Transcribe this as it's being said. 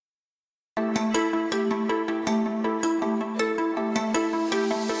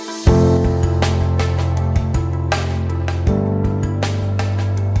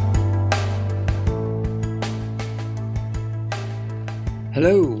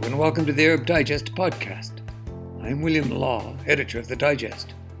Hello and welcome to the Arab Digest podcast. I'm William Law, editor of the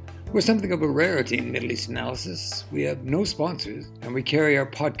Digest. We're something of a rarity in Middle East analysis. We have no sponsors and we carry our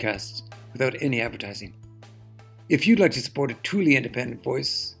podcasts without any advertising. If you'd like to support a truly independent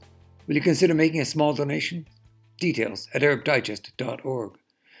voice, will you consider making a small donation? Details at arabdigest.org.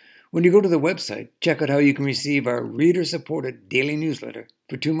 When you go to the website, check out how you can receive our reader-supported daily newsletter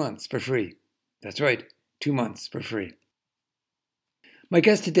for 2 months for free. That's right, 2 months for free. My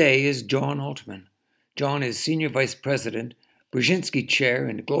guest today is Jon Alterman. Jon is Senior Vice President, Brzezinski Chair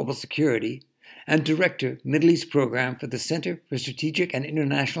in Global Security, and Director, Middle East Program for the Center for Strategic and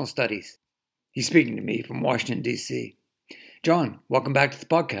International Studies. He's speaking to me from Washington, D.C. Jon, welcome back to the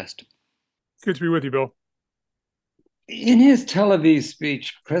podcast. Good to be with you, Bill. In his Tel Aviv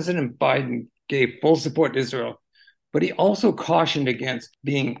speech, President Biden gave full support to Israel, but he also cautioned against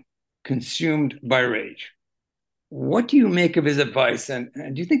being consumed by rage. What do you make of his advice? And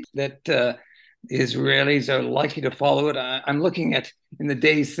do you think that Israelis are likely to follow it? I'm looking at, in the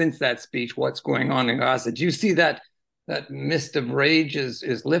days since that speech, what's going on in Gaza. Do you see that mist of rage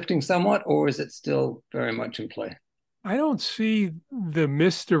is lifting somewhat, or is it still very much in play? I don't see the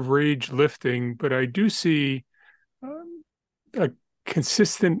mist of rage lifting, but I do see a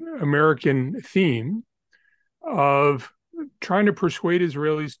consistent American theme of trying to persuade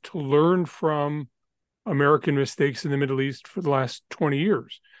Israelis to learn from American mistakes in the Middle East for the last 20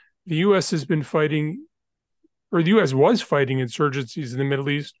 years. The U.S. has been fighting, or the U.S. was fighting insurgencies in the Middle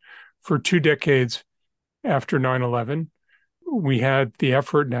East for 2 decades after 9/11. We had the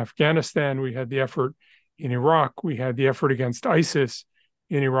effort in Afghanistan. We had the effort in Iraq. We had the effort against ISIS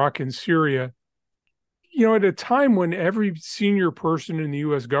in Iraq and Syria. You know, at a time when every senior person in the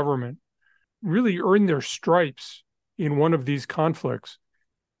U.S. government really earned their stripes in one of these conflicts,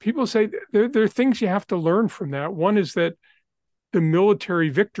 people say there are things you have to learn from that. One is that the military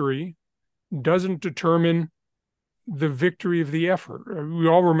victory doesn't determine the victory of the effort. We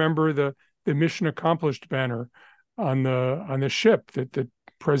all remember the mission accomplished banner on the ship that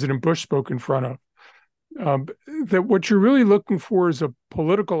President Bush spoke in front of. That what you're really looking for is a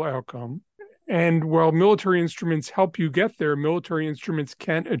political outcome. And while military instruments help you get there, military instruments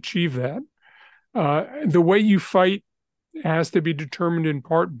can't achieve that. The way you fight has to be determined in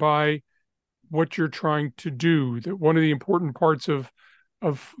part by what you're trying to do. That one of the important parts of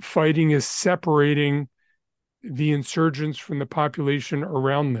fighting is separating the insurgents from the population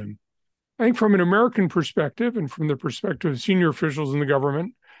around them. I think from an American perspective and from the perspective of senior officials in the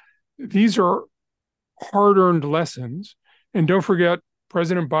government, these are hard-earned lessons. And don't forget,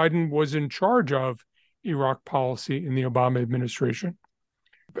 President Biden was in charge of Iraq policy in the Obama administration.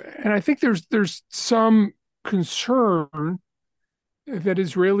 And I think there's some concern that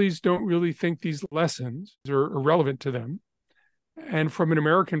Israelis don't really think these lessons are relevant to them. And from an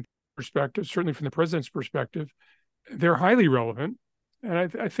American perspective, certainly from the president's perspective, they're highly relevant. And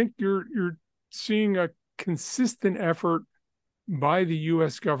I think you're seeing a consistent effort by the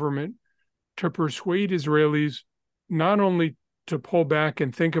U.S. government to persuade Israelis not only to pull back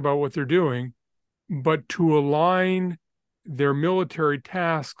and think about what they're doing, but to align their military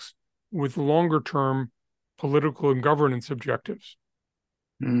tasks with longer-term political and governance objectives.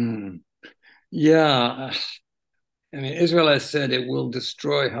 Yeah. I mean, Israel has said it will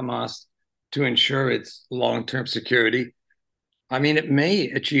destroy Hamas to ensure its long-term security. I mean, it may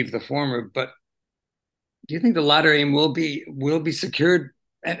achieve the former, but do you think the latter aim will be secured?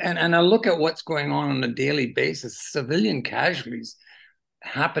 And I look at what's going on a daily basis. Civilian casualties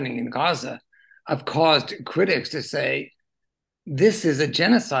happening in Gaza have caused critics to say, this is a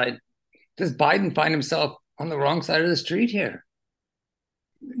genocide. Does Biden find himself on the wrong side of the street here?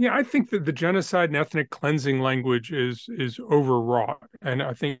 Yeah, I think that the genocide and ethnic cleansing language is overwrought and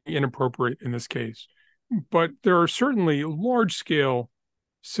I think inappropriate in this case. But there are certainly large-scale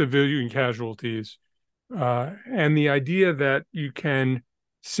civilian casualties. And the idea that you can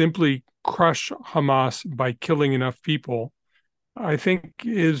simply crush Hamas by killing enough people, I think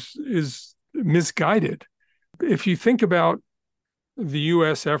is misguided. If you think about the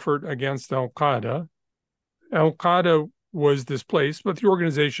U.S. effort against Al-Qaeda was displaced, but the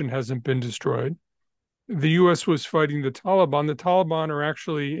organization hasn't been destroyed. The U.S. was fighting the Taliban. The Taliban are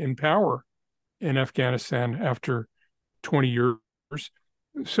actually in power in Afghanistan after 20 years.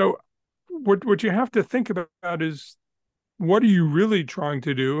 So what you have to think about is, what are you really trying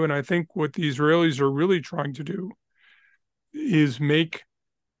to do? And I think what the Israelis are really trying to do is make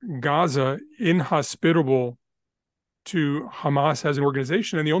Gaza inhospitable to Hamas as an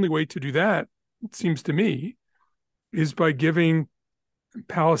organization. And the only way to do that, it seems to me, is by giving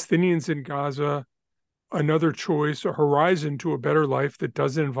Palestinians in Gaza another choice, a horizon to a better life that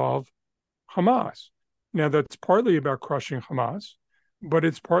doesn't involve Hamas. Now, that's partly about crushing Hamas, but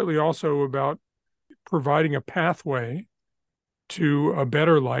it's partly also about providing a pathway to a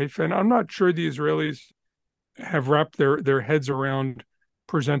better life. And I'm not sure the Israelis have wrapped their heads around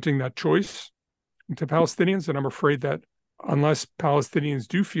presenting that choice to Palestinians. And I'm afraid that unless Palestinians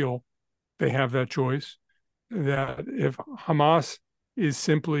do feel they have that choice, that if Hamas is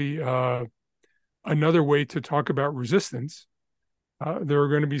simply another way to talk about resistance, there are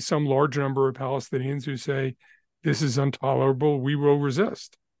going to be some large number of Palestinians who say, this is intolerable, we will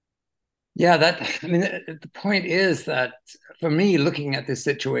resist. Yeah, the point is that for me, looking at this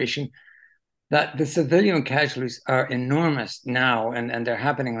situation, that the civilian casualties are enormous now, and they're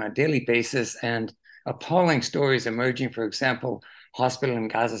happening on a daily basis, and appalling stories emerging. For example, hospital in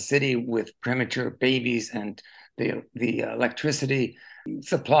Gaza City with premature babies and the electricity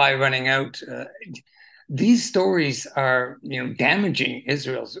supply running out. These stories are, damaging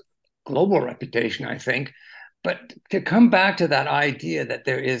Israel's global reputation, I think. But to come back to that idea that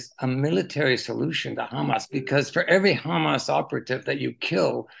there is a military solution to Hamas, because for every Hamas operative that you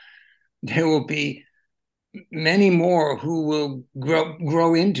kill, there will be many more who will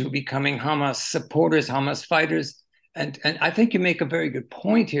grow into becoming Hamas supporters, Hamas fighters. And I think you make a very good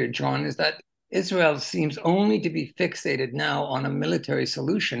point here, Jon, is that Israel seems only to be fixated now on a military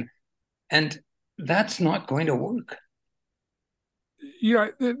solution. And that's not going to work. Yeah,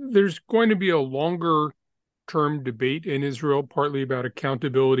 there's going to be a longer term debate in Israel, partly about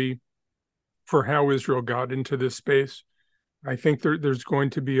accountability for how Israel got into this space. I think there's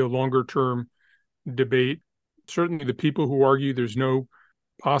going to be a longer term debate. Certainly, the people who argue there's no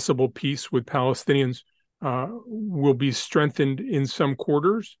possible peace with Palestinians will be strengthened in some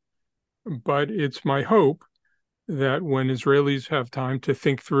quarters. But it's my hope that when Israelis have time to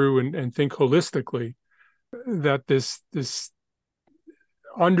think through and think holistically, that this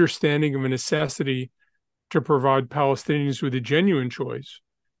understanding of a necessity to provide Palestinians with a genuine choice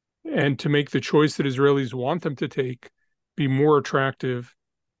and to make the choice that Israelis want them to take be more attractive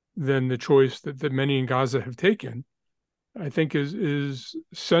than the choice that many in Gaza have taken, I think is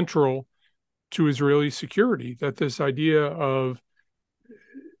central to Israeli security. That this idea of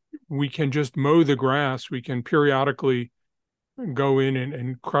we can just mow the grass, we can periodically go in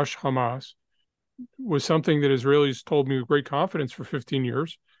and crush Hamas, was something that Israelis told me with great confidence for 15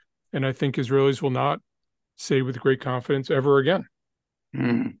 years. And I think Israelis will not say with great confidence ever again.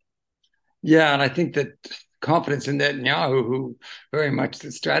 Mm. Yeah, and I think that confidence in Netanyahu, who very much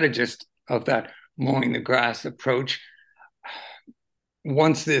the strategist of that mowing the grass approach,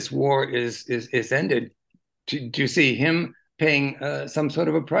 once this war is ended, do you see him paying some sort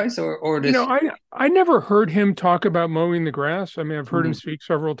of a price, or this? I never heard him talk about mowing the grass. I mean, I've heard him speak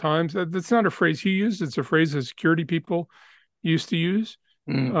several times. That's not a phrase he used. It's a phrase that security people used to use.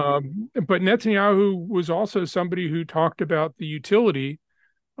 But Netanyahu was also somebody who talked about the utility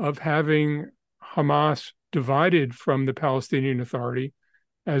of having Hamas divided from the Palestinian Authority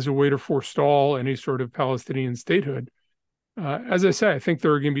as a way to forestall any sort of Palestinian statehood. As I say, I think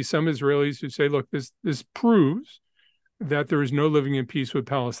there are going to be some Israelis who say, look, this proves that there is no living in peace with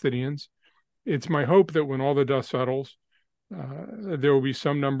Palestinians. It's my hope that when all the dust settles, there will be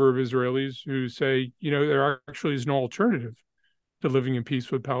some number of Israelis who say, there actually is no alternative to living in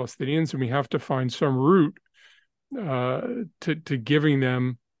peace with Palestinians, and we have to find some route to giving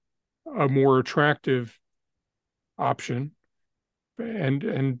them a more attractive option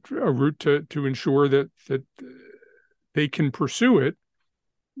and a route to ensure that they can pursue it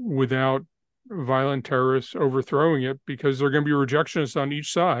without violent terrorists overthrowing it, because there are going to be rejectionists on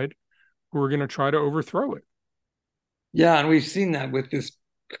each side who are going to try to overthrow it. Yeah, and we've seen that with this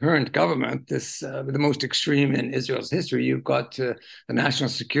current government, the most extreme in Israel's history. You've got the national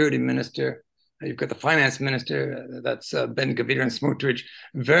security minister, you've got the finance minister, that's Ben-Gvir and Smotrich,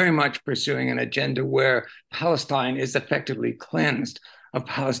 very much pursuing an agenda where Palestine is effectively cleansed of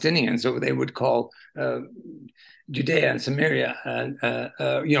Palestinians, or they would call Judea and Samaria,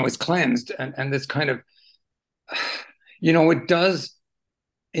 is cleansed, and this kind of, it does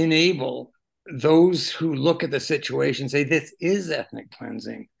enable those who look at the situation say this is ethnic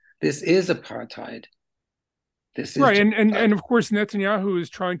cleansing, this is apartheid, this is right, and of course Netanyahu is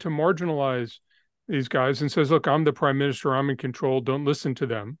trying to marginalize these guys and says, look, I'm the prime minister, I'm in control, don't listen to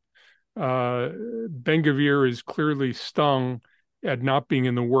them. Ben-Gvir is clearly stung at not being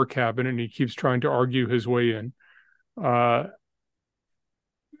in the war cabinet, and he keeps trying to argue his way in. Look,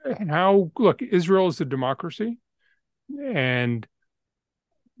 Israel is a democracy, and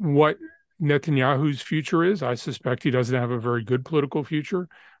what Netanyahu's future is, I suspect he doesn't have a very good political future.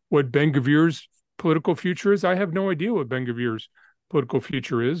 What Ben-Gvir's political future is. I have no idea what Ben-Gvir's political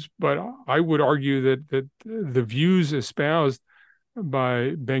future is, but I would argue that the views espoused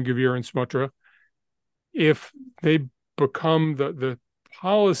by Ben-Gvir and Smotrich, if they become the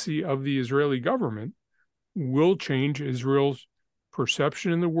policy of the Israeli government, will change Israel's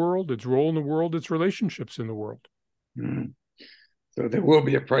perception in the world, its role in the world, its relationships in the world. Mm. So there will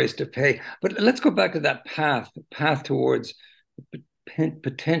be a price to pay. But let's go back to that path towards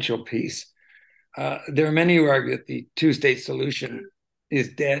potential peace. There are many who argue that the two-state solution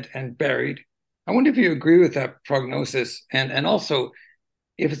is dead and buried. I wonder if you agree with that prognosis, and also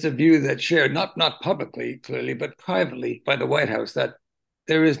if it's a view that's shared, not publicly, clearly, but privately by the White House, that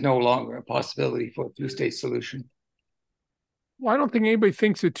there is no longer a possibility for a two-state solution. Well, I don't think anybody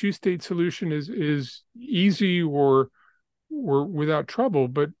thinks a two-state solution is easy or without trouble,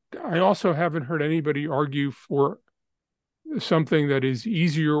 but I also haven't heard anybody argue for something that is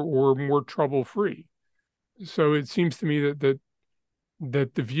easier or more trouble-free. So it seems to me that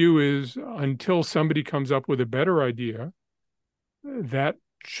the view is, until somebody comes up with a better idea, that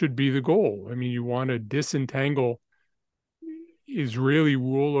should be the goal. I mean, you want to disentangle Israeli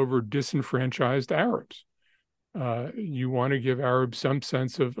rule over disenfranchised Arabs. You want to give Arabs some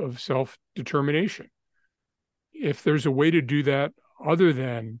sense of self-determination. If there's a way to do that other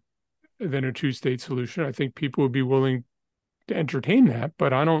than a two-state solution, I think people would be willing to entertain that,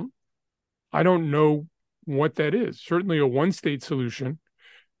 but I don't know what that is. Certainly a one-state solution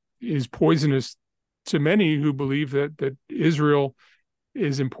is poisonous to many who believe that Israel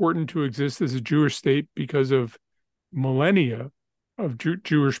is important to exist as a Jewish state because of millennia of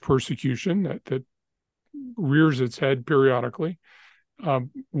Jewish persecution that rears its head periodically.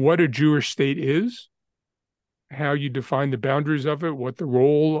 What a Jewish state is, how you define the boundaries of it, what the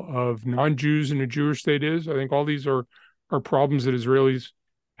role of non-Jews in a Jewish state is. I think all these are problems that Israelis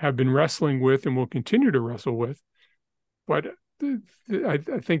have been wrestling with and will continue to wrestle with. But I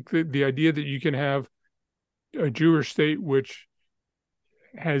think the idea that you can have a Jewish state which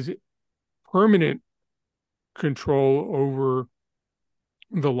has permanent control over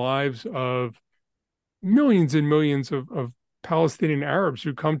the lives of millions and millions of Palestinian Arabs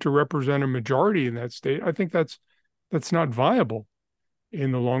who come to represent a majority in that state, I think that's not viable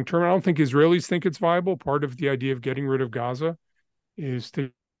in the long term. I don't think Israelis think it's viable. Part of the idea of getting rid of Gaza is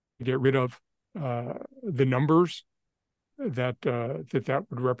to get rid of the numbers that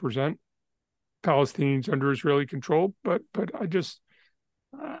would represent Palestinians under Israeli control. But I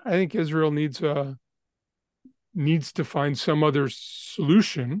think Israel needs to find some other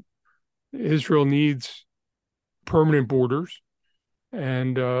solution. Israel needs permanent borders,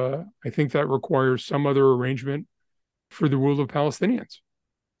 and I think that requires some other arrangement for the rule of Palestinians.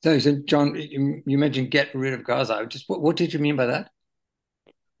 So, John, you mentioned get rid of Gaza. What did you mean by that?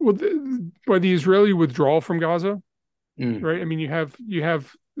 Well, by the Israeli withdrawal from Gaza, right? I mean, you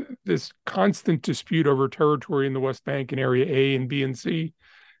have this constant dispute over territory in the West Bank in Area A and B and C.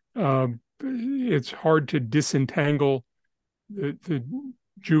 It's hard to disentangle the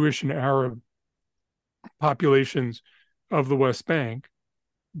Jewish and Arab populations of the West Bank,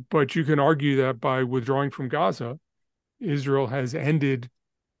 but you can argue that by withdrawing from Gaza, Israel has ended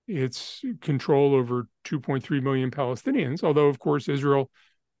its control over 2.3 million Palestinians, although, of course, Israel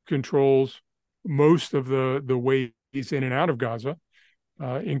controls most of the ways in and out of Gaza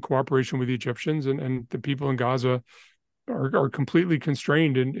in cooperation with the Egyptians, and the people in Gaza are completely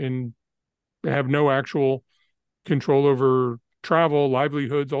constrained and have no actual control over travel,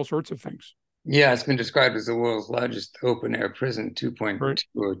 livelihoods, all sorts of things. Yeah, it's been described as the world's largest open-air prison, 2.2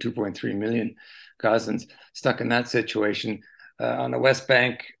 or 2.3 million Gazans stuck in that situation. On the West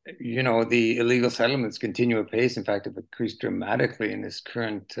Bank, the illegal settlements continue apace. In fact, have increased dramatically in this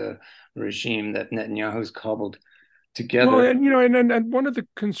current regime that Netanyahu's cobbled together. Well, and one of the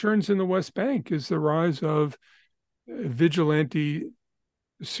concerns in the West Bank is the rise of vigilante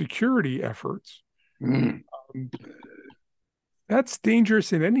security efforts. That's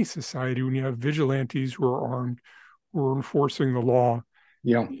dangerous in any society when you have vigilantes who are armed, who are enforcing the law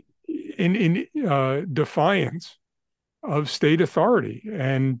in defiance of state authority.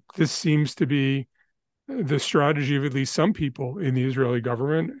 And this seems to be the strategy of at least some people in the Israeli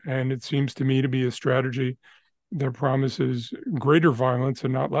government. And it seems to me to be a strategy that promises greater violence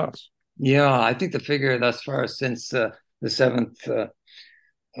and not less. Yeah, I think the figure thus far since the 7th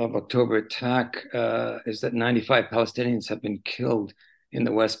of October attack is that 95 Palestinians have been killed in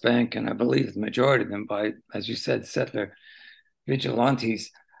the West Bank, and I believe the majority of them by, as you said, settler vigilantes.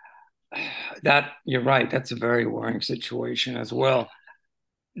 That, you're right, that's a very worrying situation as well.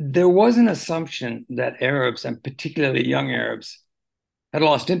 There was an assumption that Arabs, and particularly young Arabs, had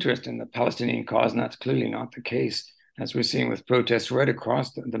lost interest in the Palestinian cause, and that's clearly not the case, as we're seeing with protests right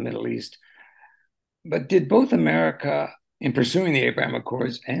across the Middle East. But did both America, in pursuing the Abraham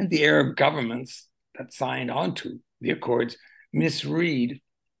Accords, and the Arab governments that signed onto the Accords misread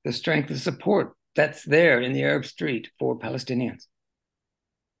the strength of support that's there in the Arab street for Palestinians?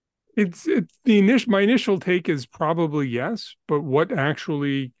 It's my initial take is probably yes, but what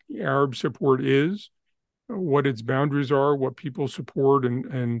actually Arab support is, what its boundaries are, what people support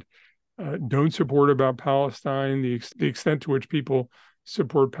and don't support about Palestine, the extent to which people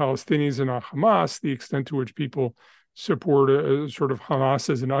support Palestinians and not Hamas, the extent to which people support a sort of Hamas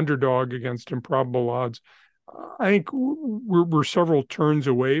as an underdog against improbable odds. I think we're several turns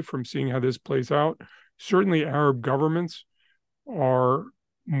away from seeing how this plays out. Certainly, Arab governments are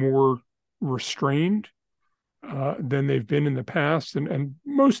more restrained than they've been in the past. And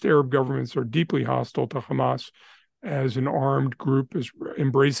most Arab governments are deeply hostile to Hamas as an armed group, as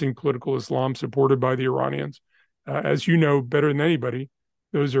embracing political Islam supported by the Iranians. As you know better than anybody,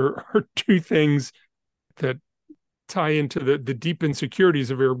 those are two things that tie into the deep insecurities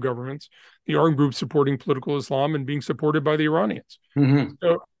of Arab governments, the armed group supporting political Islam and being supported by the Iranians. Mm-hmm.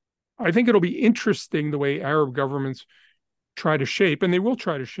 So I think it'll be interesting the way Arab governments try to shape, and they will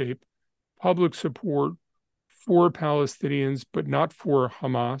try to shape, public support for Palestinians, but not for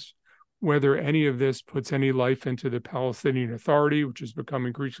Hamas, whether any of this puts any life into the Palestinian Authority, which has become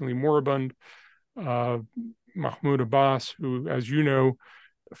increasingly moribund. Mahmoud Abbas, who, as you know,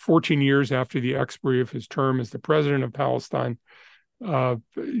 14 years after the expiry of his term as the president of Palestine,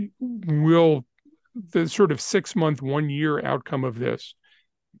 will the sort of 6-month, 1-year outcome of this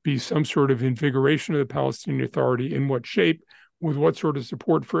be some sort of invigoration of the Palestinian Authority? In what shape? With what sort of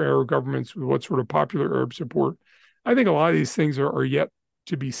support for Arab governments? With what sort of popular Arab support? I think a lot of these things are yet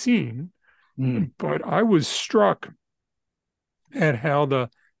to be seen. But I was struck at how the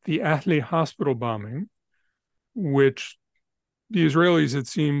Ahli hospital bombing, which the Israelis, it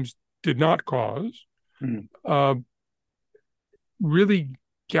seems, did not cause, really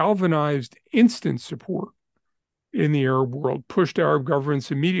galvanized instant support in the Arab world, pushed Arab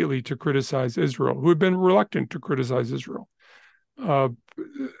governments immediately to criticize Israel, who had been reluctant to criticize Israel.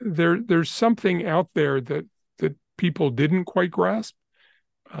 There's something out there that people didn't quite grasp,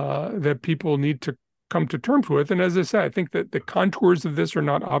 that people need to come to terms with. And as I said, I think that the contours of this are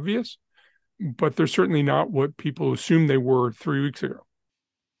not obvious, but they're certainly not what people assumed they were 3 weeks ago.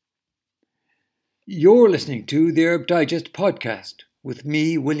 You're listening to the Arab Digest podcast with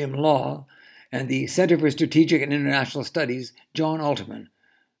me, William Law, and the Center for Strategic and International Studies, Jon Alterman,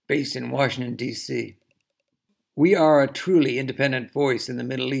 based in Washington, D.C. We are a truly independent voice in the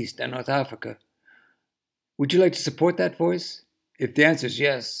Middle East and North Africa. Would you like to support that voice? If the answer is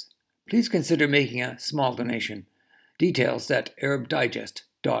yes, please consider making a small donation. Details at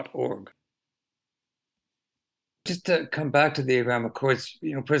arabdigest.org. Just to come back to the Abraham Accords,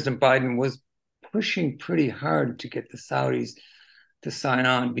 President Biden was pushing pretty hard to get the Saudis to sign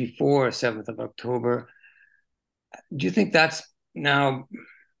on before 7th of October. Do you think that's now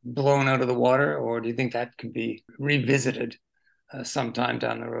blown out of the water, or do you think that could be revisited sometime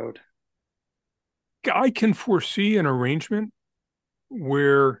down the road? I can foresee an arrangement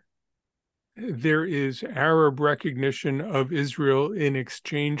where there is Arab recognition of Israel in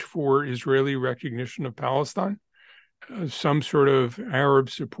exchange for Israeli recognition of Palestine, some sort of Arab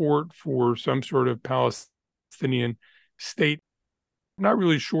support for some sort of Palestinian state. I'm not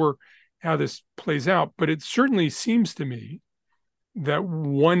really sure how this plays out, but it certainly seems to me that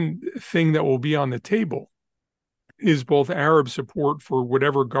one thing that will be on the table is both Arab support for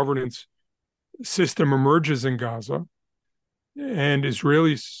whatever governance system emerges in Gaza and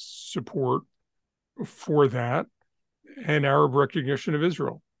Israeli support for that and Arab recognition of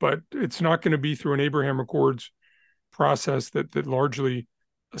Israel. But it's not going to be through an Abraham Accords process that largely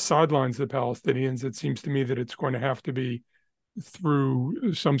sidelines the Palestinians. It seems to me that it's going to have to be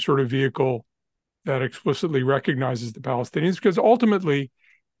through some sort of vehicle that explicitly recognizes the Palestinians, because ultimately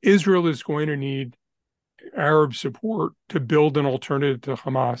Israel is going to need Arab support to build an alternative to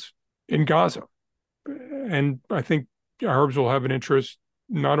Hamas in Gaza. And I think Arabs will have an interest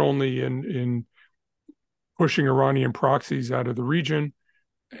not only in pushing Iranian proxies out of the region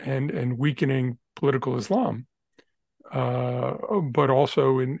and weakening political Islam, but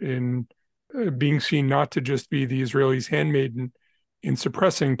also in being seen not to just be the Israelis' handmaiden in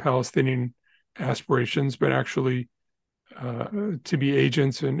suppressing Palestinian aspirations, but actually to be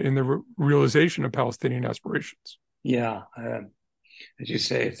agents in the realization of Palestinian aspirations. Yeah, as you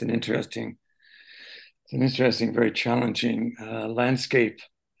say, it's an interesting, very challenging landscape.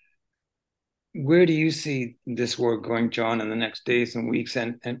 Where do you see this war going, John, in the next days and weeks?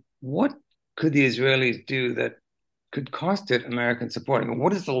 And what could the Israelis do that could cost it American support? I mean,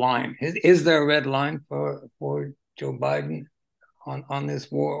 what is the line? Is there a red line for Joe Biden on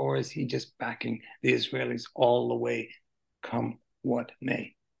this war, or is he just backing the Israelis all the way, come what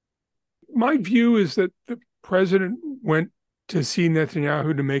may? My view is that the president went to see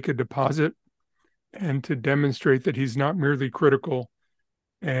Netanyahu to make a deposit and to demonstrate that he's not merely critical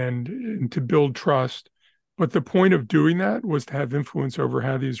and to build trust. But the point of doing that was to have influence over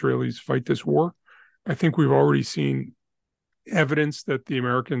how the Israelis fight this war. I think we've already seen evidence that the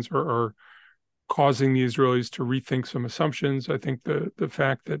Americans are causing the Israelis to rethink some assumptions. I think the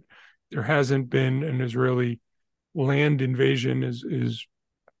fact that there hasn't been an Israeli land invasion is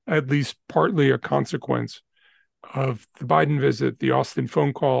at least partly a consequence of the Biden visit, the Austin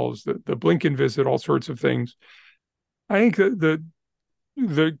phone calls, the Blinken visit, all sorts of things. I think that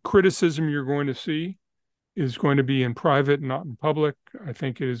the criticism you're going to see is going to be in private, not in public. I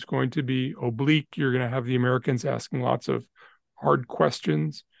think it is going to be oblique. You're going to have the Americans asking lots of hard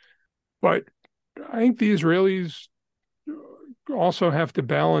questions. But I think the Israelis also have to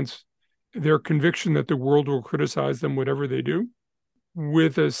balance their conviction that the world will criticize them, whatever they do,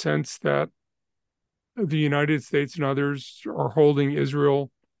 with a sense that the United States and others are holding Israel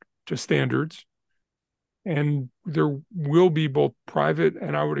to standards. And there will be both private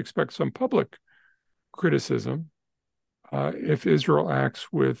and I would expect some public criticism if Israel acts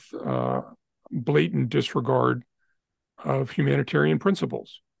with blatant disregard of humanitarian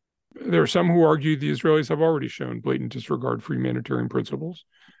principles. There are some who argue the Israelis have already shown blatant disregard for humanitarian principles.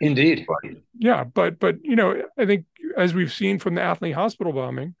 Indeed. But I think as we've seen from the Athletic hospital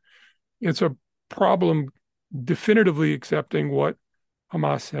bombing, it's a problem definitively accepting what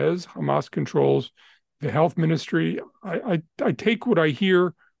Hamas says. Hamas controls the health ministry. I take what I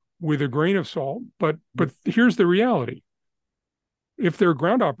hear with a grain of salt, but here's the reality. If there are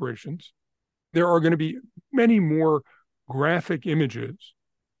ground operations, there are going to be many more graphic images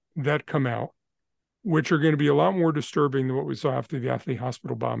that come out, which are going to be a lot more disturbing than what we saw after the Athletic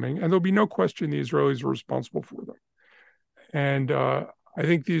hospital bombing. And there'll be no question the Israelis are responsible for them. And I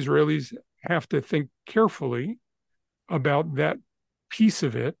think the Israelis have to think carefully about that piece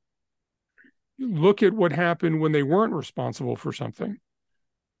of it. Look at what happened when they weren't responsible for something.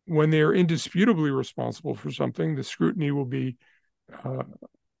 When they are indisputably responsible for something, the scrutiny will be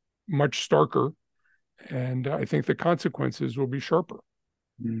much starker. And I think the consequences will be sharper.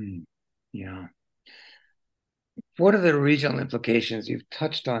 Yeah. What are the regional implications? You've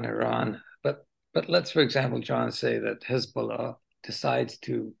touched on Iran, but let's, for example, John, say that Hezbollah decides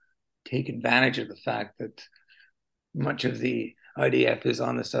to take advantage of the fact that much of the IDF is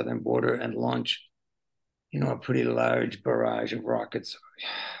on the southern border and launch, a pretty large barrage of rockets.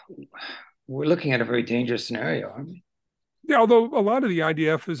 We're looking at a very dangerous scenario, aren't we? Yeah, although a lot of the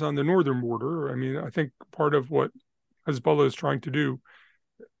IDF is on the northern border. I mean, I think part of what Hezbollah is trying to do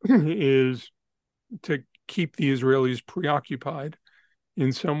is to keep the Israelis preoccupied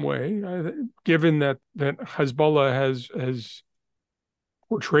in some way, given that Hezbollah has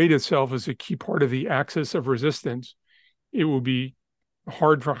portrayed itself as a key part of the axis of resistance. It will be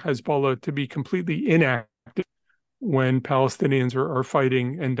hard for Hezbollah to be completely inactive when Palestinians are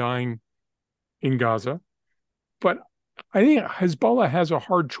fighting and dying in Gaza. But I think Hezbollah has a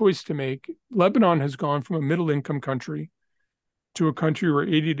hard choice to make. Lebanon has gone from a middle-income country to a country where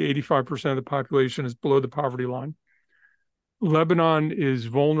 80 to 85% of the population is below the poverty line. Lebanon is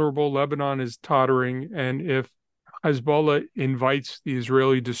vulnerable. Lebanon is tottering. And if Hezbollah invites the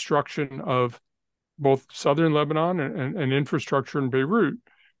Israeli destruction of both southern Lebanon and infrastructure in Beirut,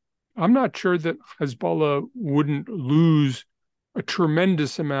 I'm not sure that Hezbollah wouldn't lose a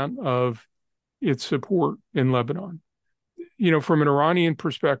tremendous amount of its support in Lebanon. From an Iranian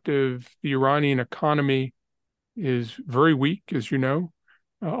perspective, the Iranian economy is very weak, as you know.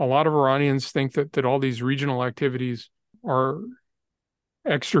 A lot of Iranians think that all these regional activities are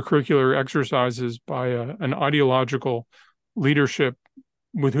extracurricular exercises by an ideological leadership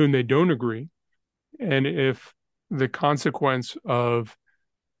with whom they don't agree. And if the consequence of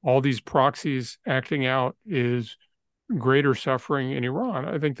all these proxies acting out is greater suffering in Iran,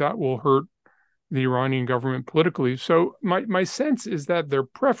 I think that will hurt the Iranian government politically. So my sense is that their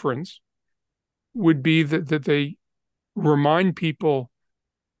preference would be that they remind people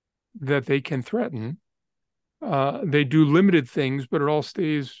that they can threaten. They do limited things, but it all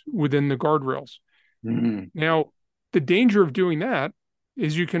stays within the guardrails. Mm-hmm. Now, the danger of doing that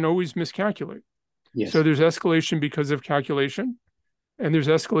is you can always miscalculate. Yes. So there's escalation because of calculation, and there's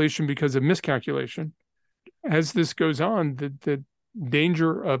escalation because of miscalculation. As this goes on, the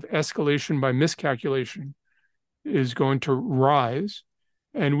danger of escalation by miscalculation is going to rise.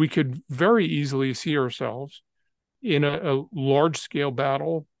 And we could very easily see ourselves in a large-scale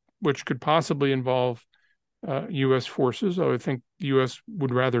battle, which could possibly involve U.S. forces. I would think the U.S.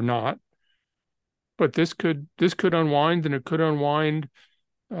 would rather not. But this could unwind, and it could unwind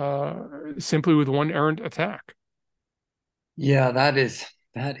simply with one errant attack. Yeah, that is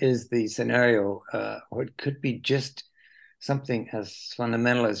the scenario, or it could be just something as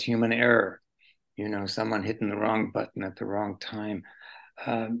fundamental as human error. Someone hitting the wrong button at the wrong time.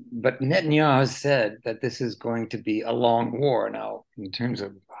 But Netanyahu has said that this is going to be a long war. Now, in terms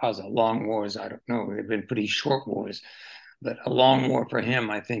of how's a long wars, I don't know. They've been pretty short wars, but a long war for him,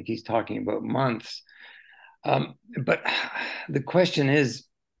 I think he's talking about months. But the question is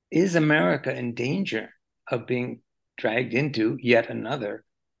America in danger of being dragged into yet another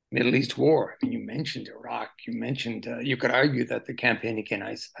Middle East war? I mean, you mentioned Iraq. You mentioned, you could argue that the campaign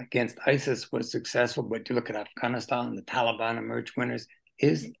against ISIS was successful, but you look at Afghanistan, the Taliban emerged winners.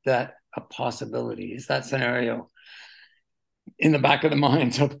 Is that a possibility? Is that scenario in the back of the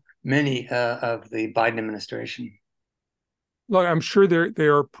minds of many of the Biden administration? Look, I'm sure they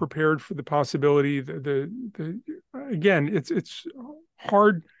are prepared for the possibility. Again, it's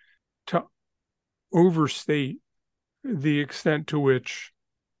hard to overstate the extent to which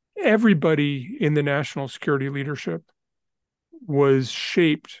everybody in the national security leadership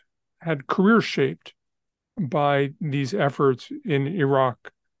had careers shaped by these efforts in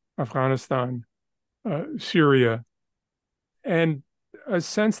Iraq, Afghanistan, Syria, and a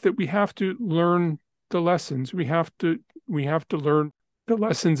sense that we have to learn the lessons. We have to learn the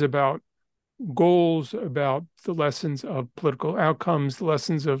lessons about goals, about the lessons of political outcomes, the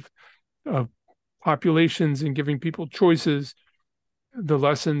lessons of populations and giving people choices, the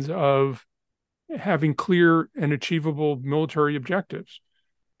lessons of having clear and achievable military objectives.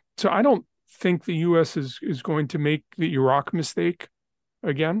 So I don't think the U.S. is going to make the Iraq mistake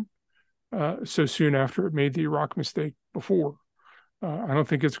again so soon after it made the Iraq mistake before. I don't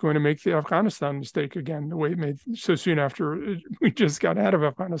think it's going to make the Afghanistan mistake again the way it made so soon after we just got out of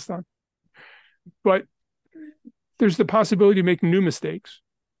Afghanistan. But there's the possibility of making new mistakes.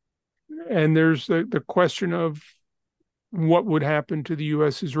 And there's the question of what would happen to the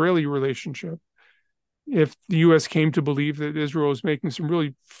U.S.-Israeli relationship if the U.S. came to believe that Israel is making some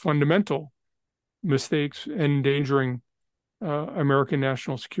really fundamental mistakes and endangering American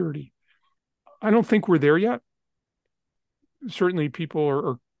national security. I don't think we're there yet. Certainly people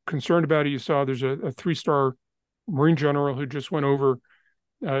are concerned about it. You saw there's a 3-star Marine general who just went over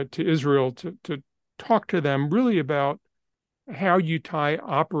to Israel to talk to them really about how you tie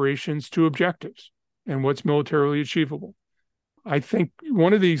operations to objectives and what's militarily achievable. I think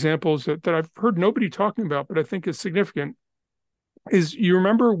one of the examples that I've heard nobody talking about, but I think is significant, is you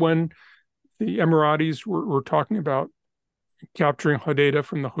remember when the Emiratis were talking about capturing Hodeidah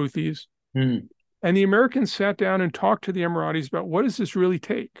from the Houthis? Mm. And the Americans sat down and talked to the Emiratis about what does this really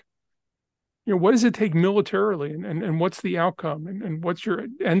take? What does it take militarily and what's the outcome and what's your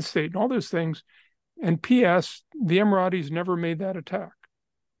end state and all those things. And P.S., the Emiratis never made that attack.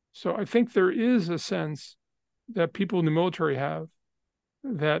 So I think there is a sense that people in the military have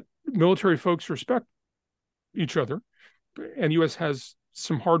that military folks respect each other, and the U.S. has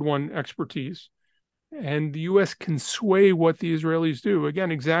some hard-won expertise, and the U.S. can sway what the Israelis do. Again,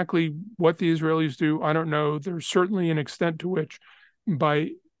 exactly what the Israelis do, I don't know. There's certainly an extent to which, by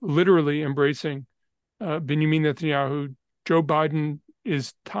literally embracing Benjamin Netanyahu, Joe Biden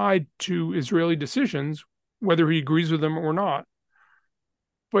is tied to Israeli decisions, whether he agrees with them or not.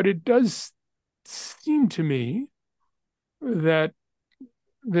 But it does seem to me that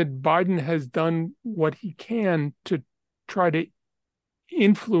Biden has done what he can to try to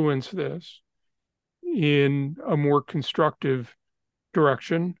influence this in a more constructive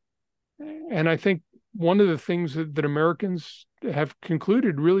direction. And I think one of the things that Americans have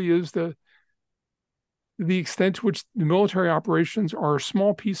concluded really is the extent to which the military operations are a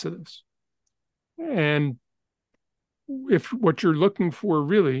small piece of this. And if what you're looking for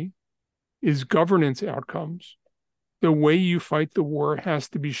really is governance outcomes, the way you fight the war has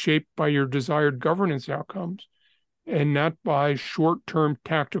to be shaped by your desired governance outcomes and not by short-term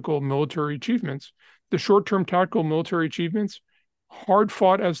tactical military achievements. The short-term tactical military achievements, hard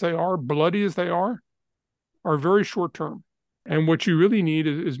fought as they are, bloody as they are very short-term. And what you really need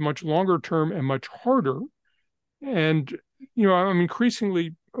is much longer term and much harder. And, I'm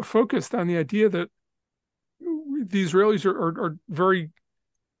increasingly focused on the idea that the Israelis are very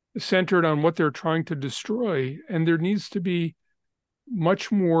centered on what they're trying to destroy. And there needs to be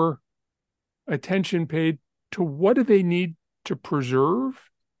much more attention paid to what do they need to preserve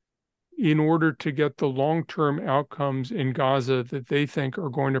in order to get the long-term outcomes in Gaza that they think are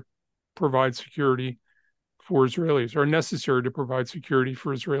going to provide security for Israelis, are necessary to provide security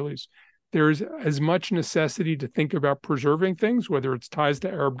for Israelis. There is as much necessity to think about preserving things, whether it's ties to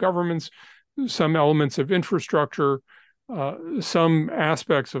Arab governments, some elements of infrastructure, some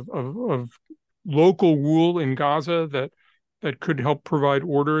aspects of local rule in Gaza that could help provide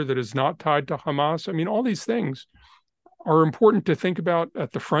order that is not tied to Hamas. I mean, all these things are important to think about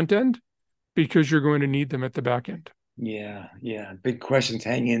at the front end because you're going to need them at the back end. Yeah. Big questions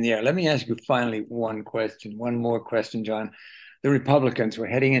hanging in the air. Let me ask you finally one more question, Jon. The Republicans, we're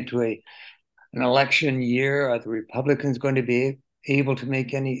heading into an election year. Are the Republicans going to be able to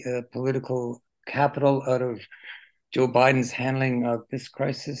make any political capital out of Joe Biden's handling of this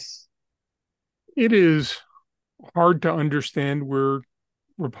crisis? It is hard to understand where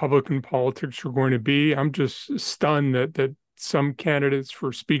Republican politics are going to be. I'm just stunned that some candidates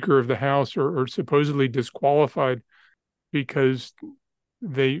for Speaker of the House are supposedly disqualified because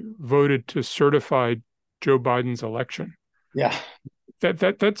they voted to certify Joe Biden's election. Yeah.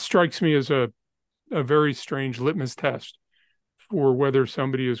 That strikes me as a very strange litmus test for whether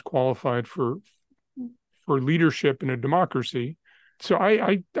somebody is qualified for leadership in a democracy. So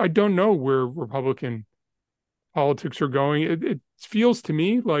I don't know where Republican politics are going. It feels to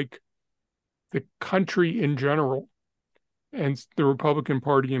me like the country in general and the Republican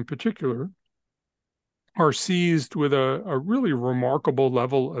Party in particular are seized with a really remarkable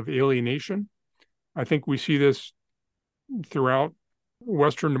level of alienation. I think we see this throughout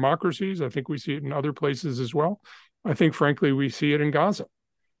Western democracies. I think we see it in other places as well. I think, frankly, we see it in Gaza.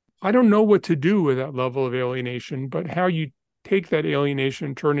 I don't know what to do with that level of alienation, but how you take that alienation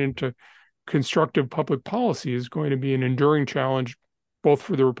and turn it into constructive public policy is going to be an enduring challenge, both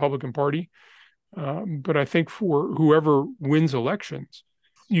for the Republican Party, but I think for whoever wins elections.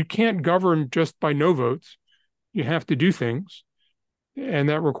 You can't govern just by no votes. You have to do things, and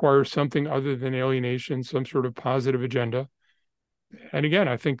that requires something other than alienation, some sort of positive agenda. And again,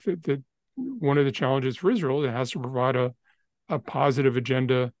 I think that one of the challenges for Israel, it has to provide a positive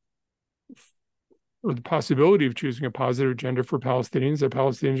agenda, or the possibility of choosing a positive agenda for Palestinians that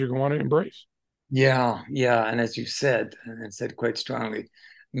Palestinians are going to want to embrace. Yeah. And as you said, and said quite strongly,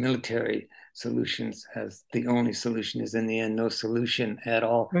 military solutions as the only solution is in the end no solution at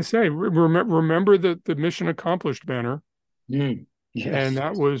all. I say, remember the mission accomplished banner. Yes. And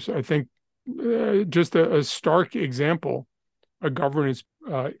that was, I think, just a stark example. A governance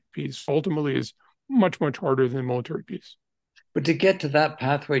piece ultimately is much harder than military peace. But to get to that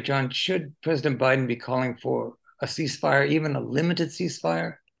pathway, Jon, should President Biden be calling for a ceasefire, even a limited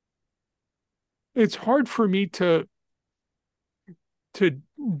ceasefire? It's hard for me to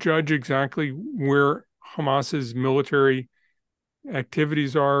judge exactly where Hamas's military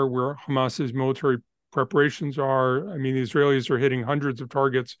activities are, where Hamas's military preparations are. I mean, the Israelis are hitting hundreds of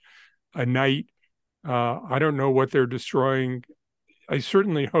targets a night. I don't know what they're destroying. I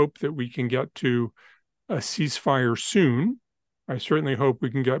certainly hope that we can get to a ceasefire soon. I certainly hope we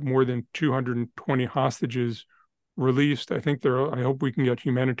can get more than 220 hostages released. I hope we can get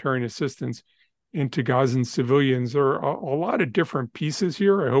humanitarian assistance into Gazan civilians. There are a lot of different pieces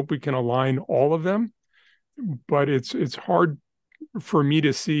here. I hope we can align all of them, but it's hard for me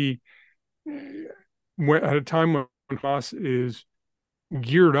to see at a time when Hamas is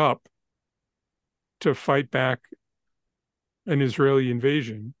geared up to fight back an Israeli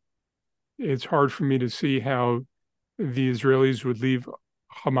invasion. It's hard for me to see how the Israelis would leave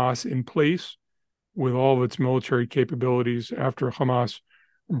Hamas in place with all of its military capabilities after Hamas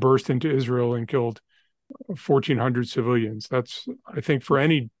burst into Israel and killed 1,400 civilians. That's, I think, for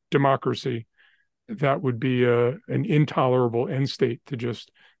any democracy, that would be an intolerable end state to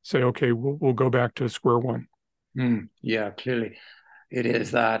just say, okay, we'll go back to square one. Yeah, clearly it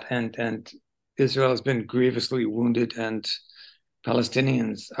is that. And Israel has been grievously wounded, and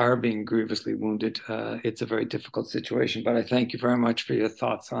Palestinians are being grievously wounded. It's a very difficult situation, but I thank you very much for your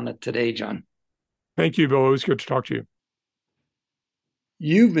thoughts on it today, Jon. Thank you, Bill. It was good to talk to you.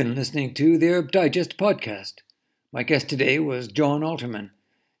 You've been listening to the Arab Digest podcast. My guest today was Jon Alterman,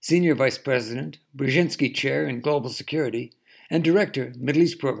 Senior Vice President, Brzezinski Chair in Global Security, and Director, Middle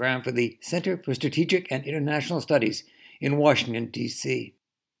East Program for the Center for Strategic and International Studies in Washington, D.C.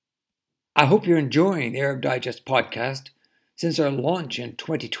 I hope you're enjoying the Arab Digest podcast. Since our launch in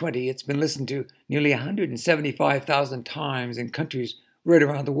 2020, it's been listened to nearly 175,000 times in countries right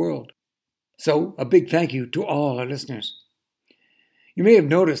around the world. So, a big thank you to all our listeners. You may have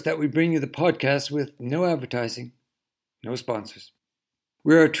noticed that we bring you the podcast with no advertising, no sponsors.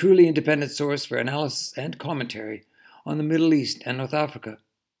 We're a truly independent source for analysis and commentary on the Middle East and North Africa.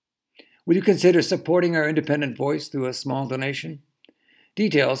 Will you consider supporting our independent voice through a small donation?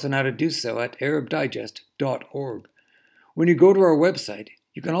 Details on how to do so at arabdigest.org. When you go to our website,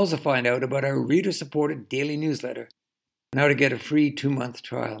 you can also find out about our reader-supported daily newsletter and how to get a free 2-month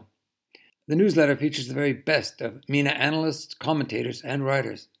trial. The newsletter features the very best of MENA analysts, commentators, and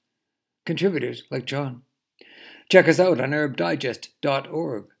writers, contributors like John. Check us out on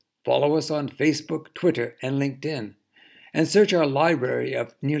arabdigest.org. Follow us on Facebook, Twitter, and LinkedIn, and search our library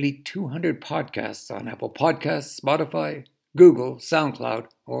of nearly 200 podcasts on Apple Podcasts, Spotify, Google, SoundCloud,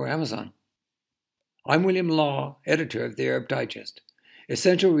 or Amazon. I'm William Law, editor of the Arab Digest.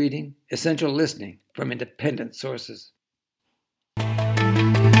 Essential reading, essential listening from independent sources.